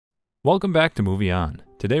Welcome back to Movie On.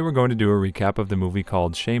 Today we're going to do a recap of the movie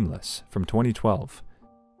called Shameless from 2012.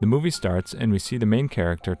 The movie starts and we see the main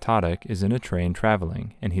character, Tadek, is in a train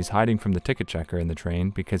traveling, and he's hiding from the ticket checker in the train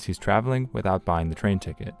because he's traveling without buying the train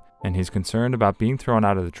ticket, and he's concerned about being thrown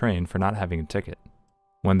out of the train for not having a ticket.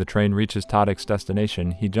 When the train reaches Tadek's destination,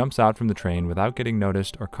 he jumps out from the train without getting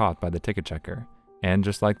noticed or caught by the ticket checker, and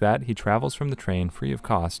just like that, he travels from the train free of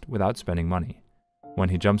cost without spending money. When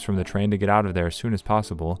he jumps from the train to get out of there as soon as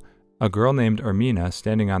possible, a girl named Ermina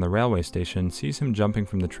standing on the railway station sees him jumping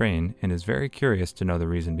from the train and is very curious to know the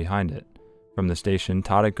reason behind it. From the station,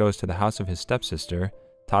 Tadek goes to the house of his stepsister.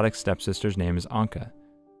 Tadek's stepsister's name is Anka.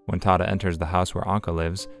 When Tadek enters the house where Anka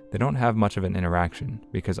lives, they don't have much of an interaction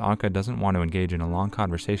because Anka doesn't want to engage in a long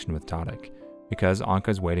conversation with Tadek because Anka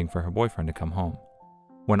is waiting for her boyfriend to come home.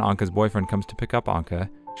 When Anka's boyfriend comes to pick up Anka,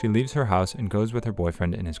 she leaves her house and goes with her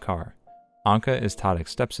boyfriend in his car. Anka is Tadek's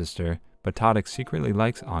stepsister, but Tadek secretly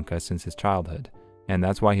likes Anka since his childhood, and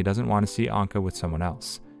that's why he doesn't want to see Anka with someone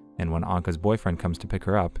else. And when Anka's boyfriend comes to pick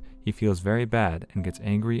her up, he feels very bad and gets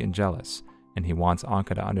angry and jealous, and he wants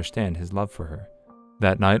Anka to understand his love for her.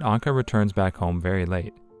 That night, Anka returns back home very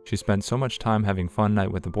late. She spent so much time having fun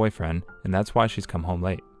night with the boyfriend, and that's why she's come home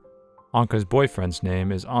late. Anka's boyfriend's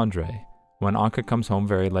name is Andre. When Anka comes home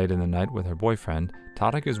very late in the night with her boyfriend,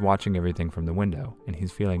 Tadek is watching everything from the window, and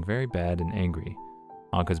he's feeling very bad and angry.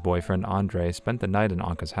 Anka's boyfriend, Andre, spent the night in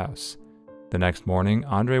Anka's house. The next morning,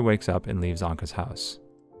 Andre wakes up and leaves Anka's house.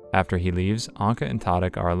 After he leaves, Anka and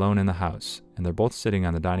Tadek are alone in the house, and they're both sitting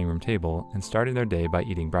on the dining room table and starting their day by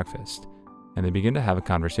eating breakfast, and they begin to have a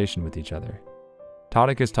conversation with each other.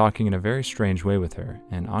 Tadek is talking in a very strange way with her,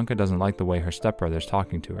 and Anka doesn't like the way her stepbrother's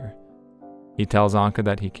talking to her. He tells Anka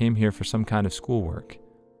that he came here for some kind of schoolwork.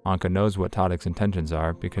 Anka knows what Tadek's intentions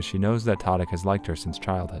are because she knows that Tadek has liked her since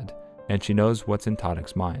childhood, and she knows what's in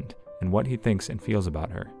Tadek's mind and what he thinks and feels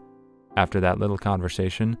about her. After that little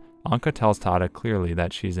conversation, Anka tells Tadek clearly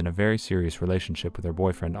that she's in a very serious relationship with her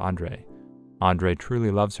boyfriend Andre. Andre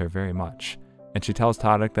truly loves her very much, and she tells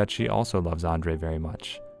Tadek that she also loves Andre very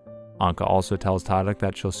much. Anka also tells Tadek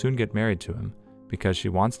that she'll soon get married to him because she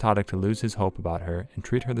wants Tadek to lose his hope about her and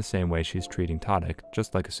treat her the same way she's treating Tadek,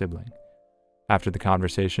 just like a sibling. After the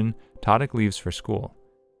conversation, Tadek leaves for school.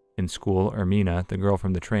 In school, Ermina, the girl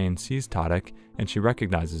from the train, sees Tadek, and she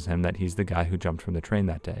recognizes him that he's the guy who jumped from the train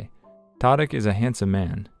that day. Tadek is a handsome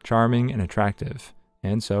man, charming and attractive,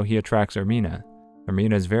 and so he attracts Ermina.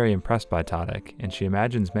 Ermina is very impressed by Tadek, and she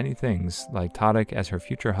imagines many things, like Tadek as her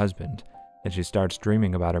future husband, and she starts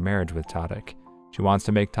dreaming about her marriage with Tadek. She wants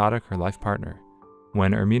to make Tadek her life partner.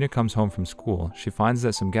 When Ermina comes home from school, she finds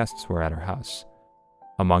that some guests were at her house.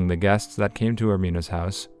 Among the guests that came to Ermina's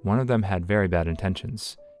house, one of them had very bad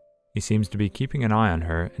intentions. He seems to be keeping an eye on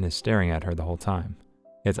her and is staring at her the whole time.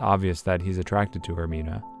 It's obvious that he's attracted to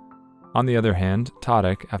Ermina. On the other hand,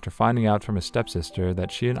 Tadek, after finding out from his stepsister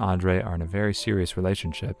that she and Andre are in a very serious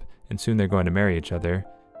relationship and soon they're going to marry each other,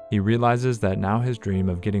 he realizes that now his dream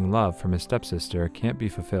of getting love from his stepsister can't be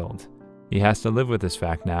fulfilled. He has to live with this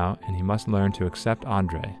fact now, and he must learn to accept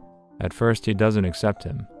Andre. At first, he doesn't accept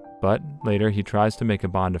him, but later he tries to make a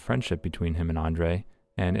bond of friendship between him and Andre,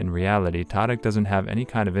 and in reality, Tadek doesn't have any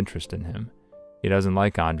kind of interest in him. He doesn't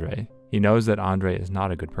like Andre. He knows that Andre is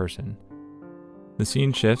not a good person. The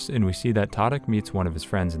scene shifts and we see that Tadek meets one of his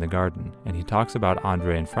friends in the garden, and he talks about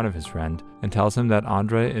Andre in front of his friend and tells him that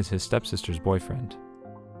Andre is his stepsister's boyfriend.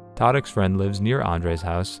 Tadek's friend lives near Andre's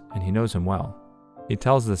house, and he knows him well. He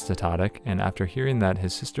tells this to Tadek, and after hearing that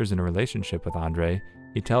his sister's in a relationship with Andre,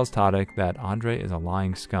 he tells Tadek that Andre is a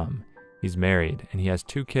lying scum. He's married, and he has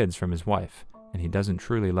 2 kids from his wife, and he doesn't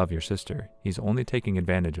truly love your sister. He's only taking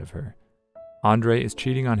advantage of her. Andre is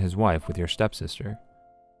cheating on his wife with your stepsister.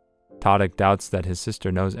 Tadek doubts that his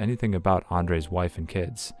sister knows anything about Andre's wife and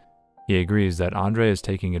kids. He agrees that Andre is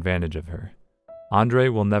taking advantage of her. Andre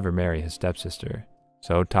will never marry his stepsister,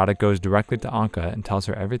 so Tadek goes directly to Anka and tells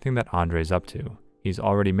her everything that Andre is up to. He's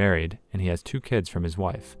already married, and he has 2 kids from his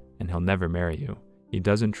wife, and he'll never marry you. He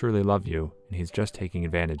doesn't truly love you, and he's just taking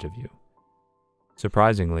advantage of you.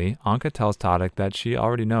 Surprisingly, Anka tells Tadek that she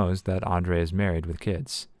already knows that Andre is married with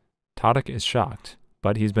kids. Tadek is shocked,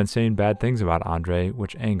 but he's been saying bad things about Andre,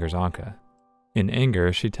 which angers Anka. In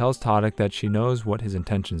anger, she tells Tadek that she knows what his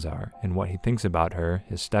intentions are and what he thinks about her,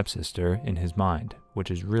 his stepsister, in his mind,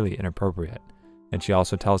 which is really inappropriate. And she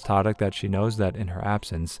also tells Tadek that she knows that in her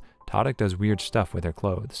absence, Tadek does weird stuff with her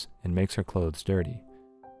clothes and makes her clothes dirty.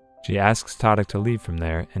 She asks Tadek to leave from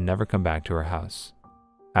there and never come back to her house.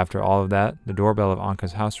 After all of that, the doorbell of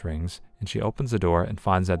Anka's house rings, and she opens the door and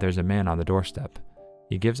finds that there's a man on the doorstep.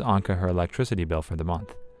 He gives Anka her electricity bill for the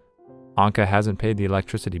month. Anka hasn't paid the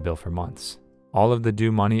electricity bill for months. All of the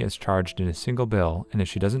due money is charged in a single bill, and if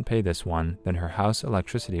she doesn't pay this one, then her house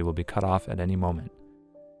electricity will be cut off at any moment.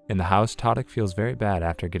 In the house, Tadek feels very bad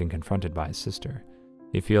after getting confronted by his sister.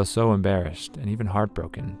 He feels so embarrassed and even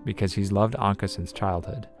heartbroken because he's loved Anka since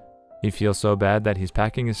childhood. He feels so bad that he's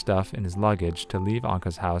packing his stuff in his luggage to leave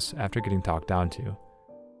Anka's house after getting talked down to.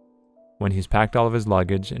 When he's packed all of his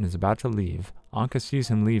luggage and is about to leave, Anka sees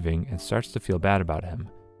him leaving and starts to feel bad about him.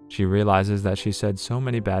 She realizes that she said so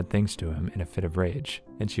many bad things to him in a fit of rage,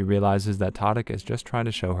 and she realizes that Tadek is just trying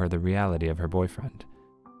to show her the reality of her boyfriend.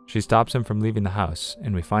 She stops him from leaving the house,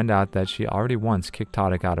 and we find out that she already once kicked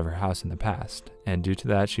Tadek out of her house in the past, and due to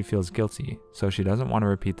that she feels guilty, so she doesn't want to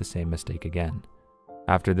repeat the same mistake again.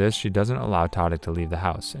 After this, she doesn't allow Tadek to leave the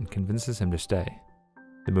house and convinces him to stay.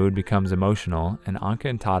 The mood becomes emotional, and Anka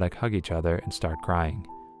and Tadek hug each other and start crying.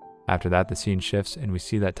 After that, the scene shifts and we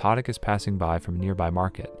see that Tadek is passing by from a nearby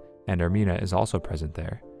market, and Ermina is also present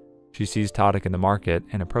there. She sees Tadek in the market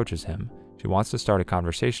and approaches him. She wants to start a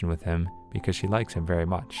conversation with him because she likes him very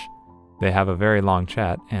much. They have a very long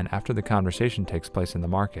chat, and after the conversation takes place in the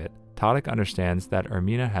market, Tadek understands that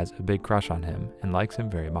Ermina has a big crush on him and likes him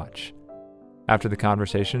very much. After the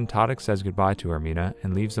conversation, Tadek says goodbye to Ermina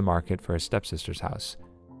and leaves the market for his stepsister's house.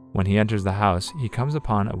 When he enters the house, he comes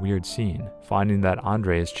upon a weird scene, finding that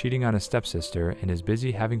Andre is cheating on his stepsister and is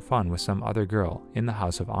busy having fun with some other girl in the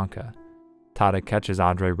house of Anka. Tadek catches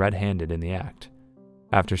Andre red-handed in the act.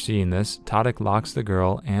 After seeing this, Tadek locks the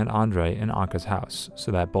girl and Andre in Anka's house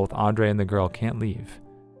so that both Andre and the girl can't leave.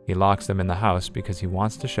 He locks them in the house because he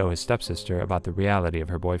wants to show his stepsister about the reality of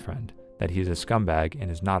her boyfriend, that he's a scumbag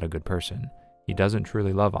and is not a good person. He doesn't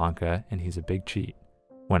truly love Anka and he's a big cheat.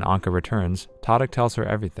 When Anka returns, Tadek tells her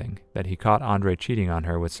everything, that he caught Andre cheating on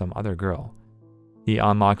her with some other girl. He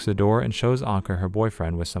unlocks the door and shows Anka her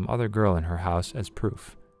boyfriend with some other girl in her house as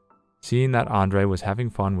proof. Seeing that Andre was having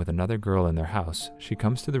fun with another girl in their house, she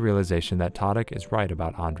comes to the realization that Tadek is right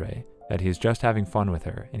about Andre, that he's just having fun with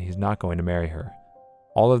her and he's not going to marry her.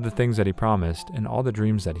 All of the things that he promised and all the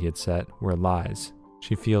dreams that he had set were lies.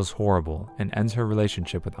 She feels horrible and ends her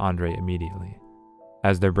relationship with Andre immediately.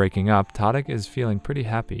 As they're breaking up, Tadek is feeling pretty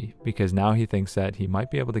happy because now he thinks that he might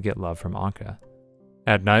be able to get love from Anka.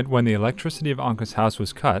 At night, when the electricity of Anka's house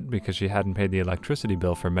was cut because she hadn't paid the electricity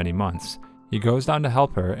bill for many months, he goes down to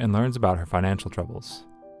help her and learns about her financial troubles.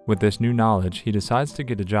 With this new knowledge, he decides to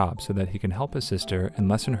get a job so that he can help his sister and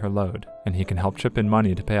lessen her load, and he can help chip in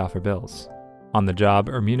money to pay off her bills. On the job,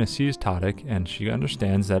 Ermina sees Tadek and she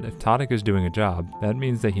understands that if Tadek is doing a job, that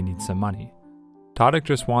means that he needs some money. Tadek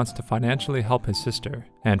just wants to financially help his sister,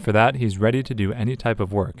 and for that he's ready to do any type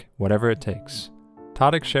of work, whatever it takes.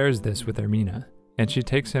 Tadek shares this with Ermina, and she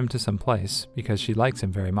takes him to some place because she likes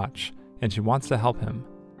him very much, and she wants to help him.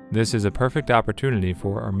 This is a perfect opportunity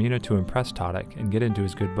for Ermina to impress Tadek and get into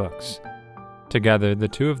his good books. Together, the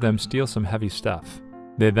two of them steal some heavy stuff.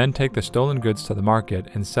 They then take the stolen goods to the market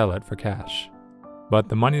and sell it for cash. But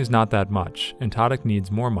the money is not that much, and Tadek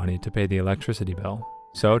needs more money to pay the electricity bill.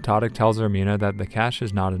 So Tadek tells Ermina that the cash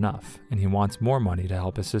is not enough, and he wants more money to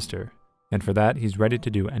help his sister. And for that, he's ready to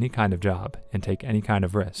do any kind of job and take any kind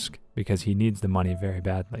of risk, because he needs the money very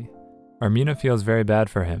badly. Ermina feels very bad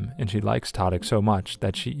for him, and she likes Tadek so much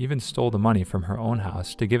that she even stole the money from her own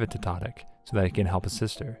house to give it to Tadek, so that he can help his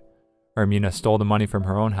sister. Ermina stole the money from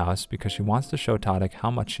her own house because she wants to show Tadek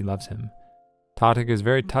how much she loves him. Tadek is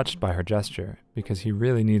very touched by her gesture, because he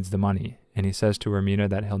really needs the money, and he says to Ermina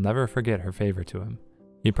that he'll never forget her favor to him.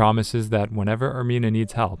 He promises that whenever Ermina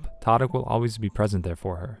needs help, Tadek will always be present there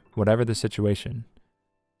for her, whatever the situation.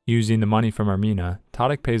 Using the money from Ermina,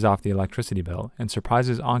 Tadek pays off the electricity bill and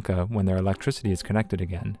surprises Anka when their electricity is connected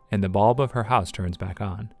again and the bulb of her house turns back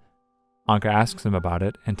on. Anka asks him about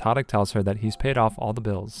it, and Tadek tells her that he's paid off all the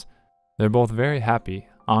bills. They're both very happy,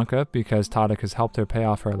 Anka because Tadek has helped her pay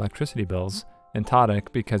off her electricity bills, and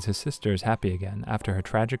Tadek because his sister is happy again after her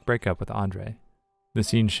tragic breakup with Andre. The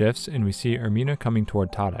scene shifts and we see Ermina coming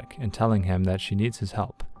toward Tadek and telling him that she needs his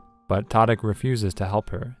help. But Tadek refuses to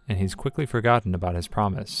help her, and he's quickly forgotten about his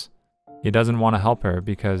promise. He doesn't want to help her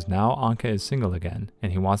because now Anka is single again,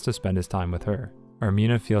 and he wants to spend his time with her.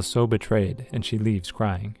 Ermina feels so betrayed, and she leaves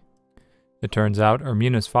crying. It turns out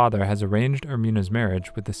Ermina's father has arranged Ermina's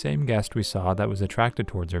marriage with the same guest we saw that was attracted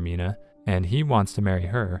towards Ermina, and he wants to marry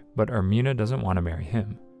her, but Ermina doesn't want to marry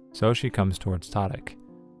him, so she comes towards Tadek.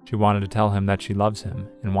 She wanted to tell him that she loves him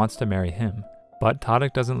and wants to marry him, but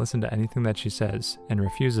Tadek doesn't listen to anything that she says and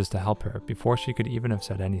refuses to help her before she could even have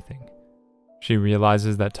said anything. She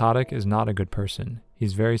realizes that Tadek is not a good person.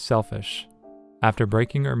 He's very selfish. After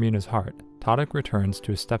breaking Ermina's heart, Tadek returns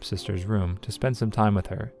to his stepsister's room to spend some time with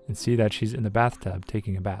her and see that she's in the bathtub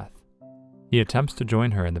taking a bath. He attempts to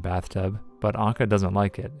join her in the bathtub, but Anka doesn't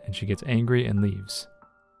like it, and she gets angry and leaves.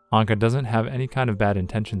 Anka doesn't have any kind of bad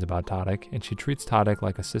intentions about Tadek, and she treats Tadek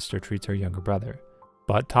like a sister treats her younger brother.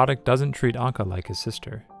 But Tadek doesn't treat Anka like his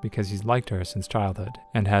sister, because he's liked her since childhood,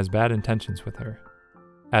 and has bad intentions with her.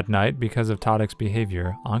 At night, because of Tadek's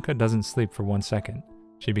behavior, Anka doesn't sleep for 1 second.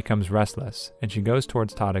 She becomes restless, and she goes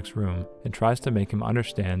towards Tadek's room and tries to make him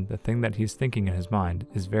understand the thing that he's thinking in his mind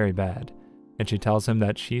is very bad, and she tells him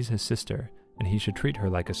that she's his sister, and he should treat her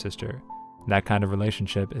like a sister. That kind of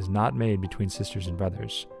relationship is not made between sisters and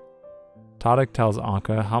brothers. Tadek tells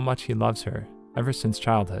Anka how much he loves her, ever since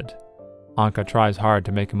childhood. Anka tries hard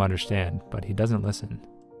to make him understand, but he doesn't listen.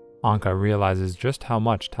 Anka realizes just how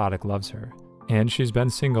much Tadek loves her, and she's been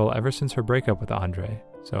single ever since her breakup with Andre,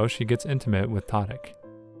 so she gets intimate with Tadek.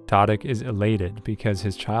 Tadek is elated because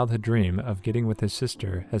his childhood dream of getting with his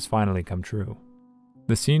sister has finally come true.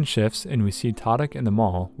 The scene shifts and we see Tadek in the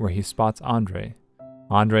mall where he spots Andre.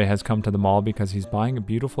 Andre has come to the mall because he's buying a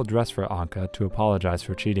beautiful dress for Anka to apologize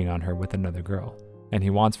for cheating on her with another girl, and he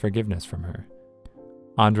wants forgiveness from her.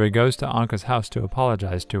 Andre goes to Anka's house to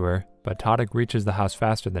apologize to her, but Tadek reaches the house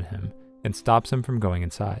faster than him and stops him from going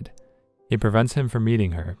inside. He prevents him from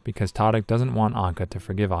meeting her because Tadek doesn't want Anka to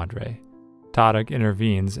forgive Andre. Tadek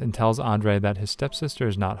intervenes and tells Andre that his stepsister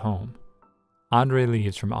is not home. Andre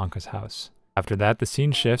leaves from Anka's house. After that, the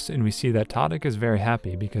scene shifts and we see that Tadek is very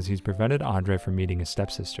happy because he's prevented Andre from meeting his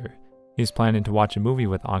stepsister. He's planning to watch a movie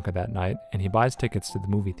with Anka that night, and he buys tickets to the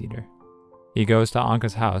movie theater. He goes to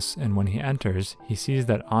Anka's house, and when he enters, he sees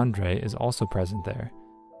that Andre is also present there.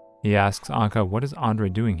 He asks Anka what is Andre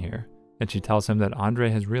doing here, and she tells him that Andre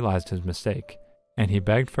has realized his mistake, and he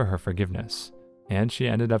begged for her forgiveness, and she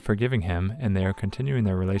ended up forgiving him, and they are continuing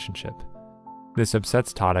their relationship. This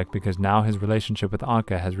upsets Tadek because now his relationship with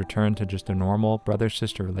Anka has returned to just a normal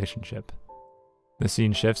brother-sister relationship. The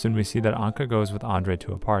scene shifts and we see that Anka goes with Andre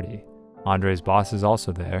to a party. Andre's boss is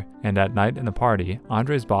also there, and at night in the party,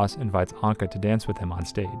 Andre's boss invites Anka to dance with him on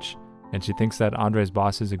stage, and she thinks that Andre's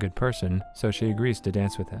boss is a good person, so she agrees to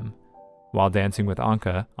dance with him. While dancing with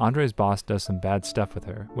Anka, Andre's boss does some bad stuff with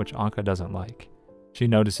her, which Anka doesn't like. She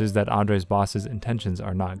notices that Andre's boss's intentions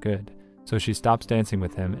are not good, so she stops dancing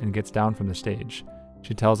with him and gets down from the stage.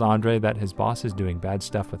 She tells Andre that his boss is doing bad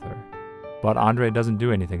stuff with her. But Andre doesn't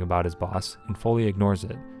do anything about his boss and fully ignores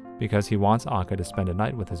it, because he wants Anka to spend a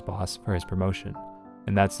night with his boss for his promotion.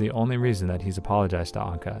 And that's the only reason that he's apologized to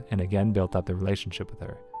Anka and again built up the relationship with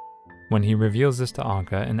her. When he reveals this to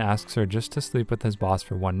Anka and asks her just to sleep with his boss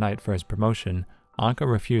for one night for his promotion, Anka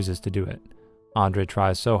refuses to do it. Andre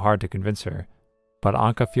tries so hard to convince her, but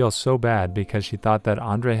Anka feels so bad because she thought that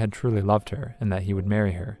Andre had truly loved her and that he would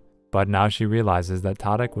marry her. But now she realizes that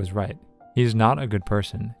Tadek was right. He's not a good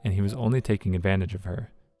person, and he was only taking advantage of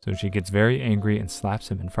her. So she gets very angry and slaps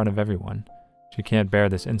him in front of everyone. She can't bear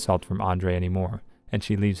this insult from Andre anymore, and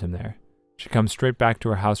she leaves him there. She comes straight back to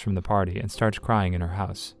her house from the party and starts crying in her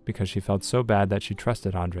house because she felt so bad that she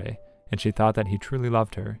trusted Andre, and she thought that he truly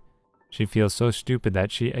loved her. She feels so stupid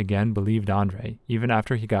that she again believed Andre, even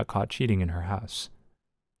after he got caught cheating in her house.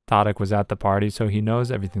 Tadek was at the party, so he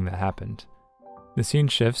knows everything that happened. The scene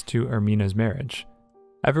shifts to Ermina's marriage.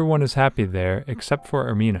 Everyone is happy there except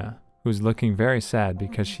for Ermina, who's looking very sad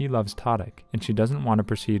because she loves Tadek, and she doesn't want to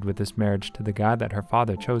proceed with this marriage to the guy that her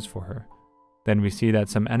father chose for her. Then we see that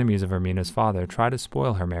some enemies of Ermina's father try to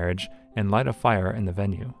spoil her marriage and light a fire in the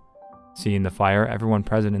venue. Seeing the fire, everyone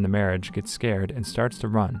present in the marriage gets scared and starts to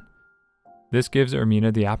run. This gives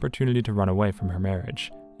Ermina the opportunity to run away from her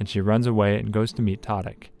marriage, and she runs away and goes to meet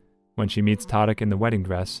Tadek. When she meets Tadek in the wedding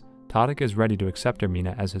dress, Tadek is ready to accept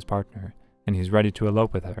Ermina as his partner, and he's ready to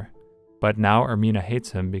elope with her. But now Ermina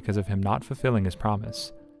hates him because of him not fulfilling his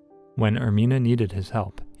promise. When Ermina needed his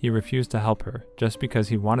help, he refused to help her just because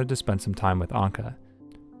he wanted to spend some time with Anka.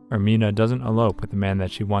 Ermina doesn't elope with the man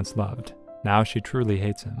that she once loved. Now she truly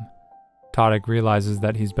hates him. Tadek realizes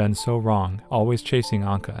that he's been so wrong, always chasing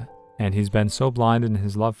Anka, and he's been so blind in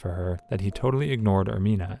his love for her that he totally ignored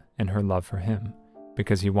Ermina and her love for him,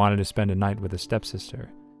 because he wanted to spend a night with his stepsister.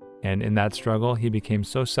 And in that struggle, he became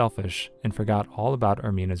so selfish and forgot all about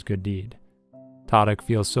Ermina's good deed. Tadek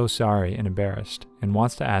feels so sorry and embarrassed and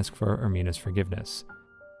wants to ask for Ermina's forgiveness.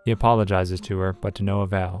 He apologizes to her, but to no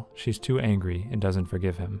avail. She's too angry and doesn't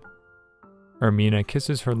forgive him. Ermina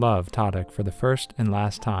kisses her love, Tadek, for the first and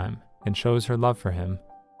last time and shows her love for him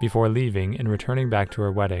before leaving and returning back to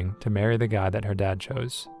her wedding to marry the guy that her dad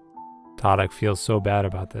chose. Tadek feels so bad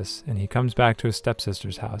about this, and he comes back to his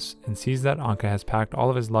stepsister's house and sees that Anka has packed all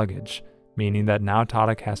of his luggage, meaning that now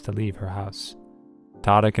Tadek has to leave her house.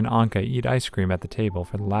 Tadek and Anka eat ice cream at the table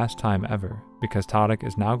for the last time ever, because Tadek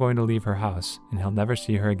is now going to leave her house and he'll never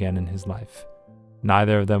see her again in his life.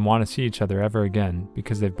 Neither of them want to see each other ever again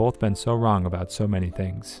because they've both been so wrong about so many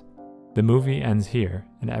things. The movie ends here,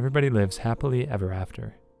 and everybody lives happily ever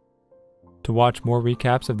after. To watch more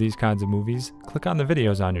recaps of these kinds of movies, click on the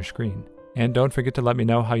videos on your screen. And don't forget to let me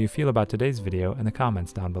know how you feel about today's video in the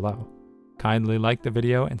comments down below. Kindly like the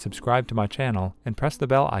video and subscribe to my channel, and press the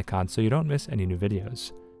bell icon so you don't miss any new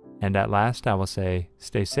videos. And at last, I will say,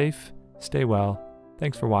 stay safe, stay well,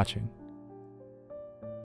 thanks for watching.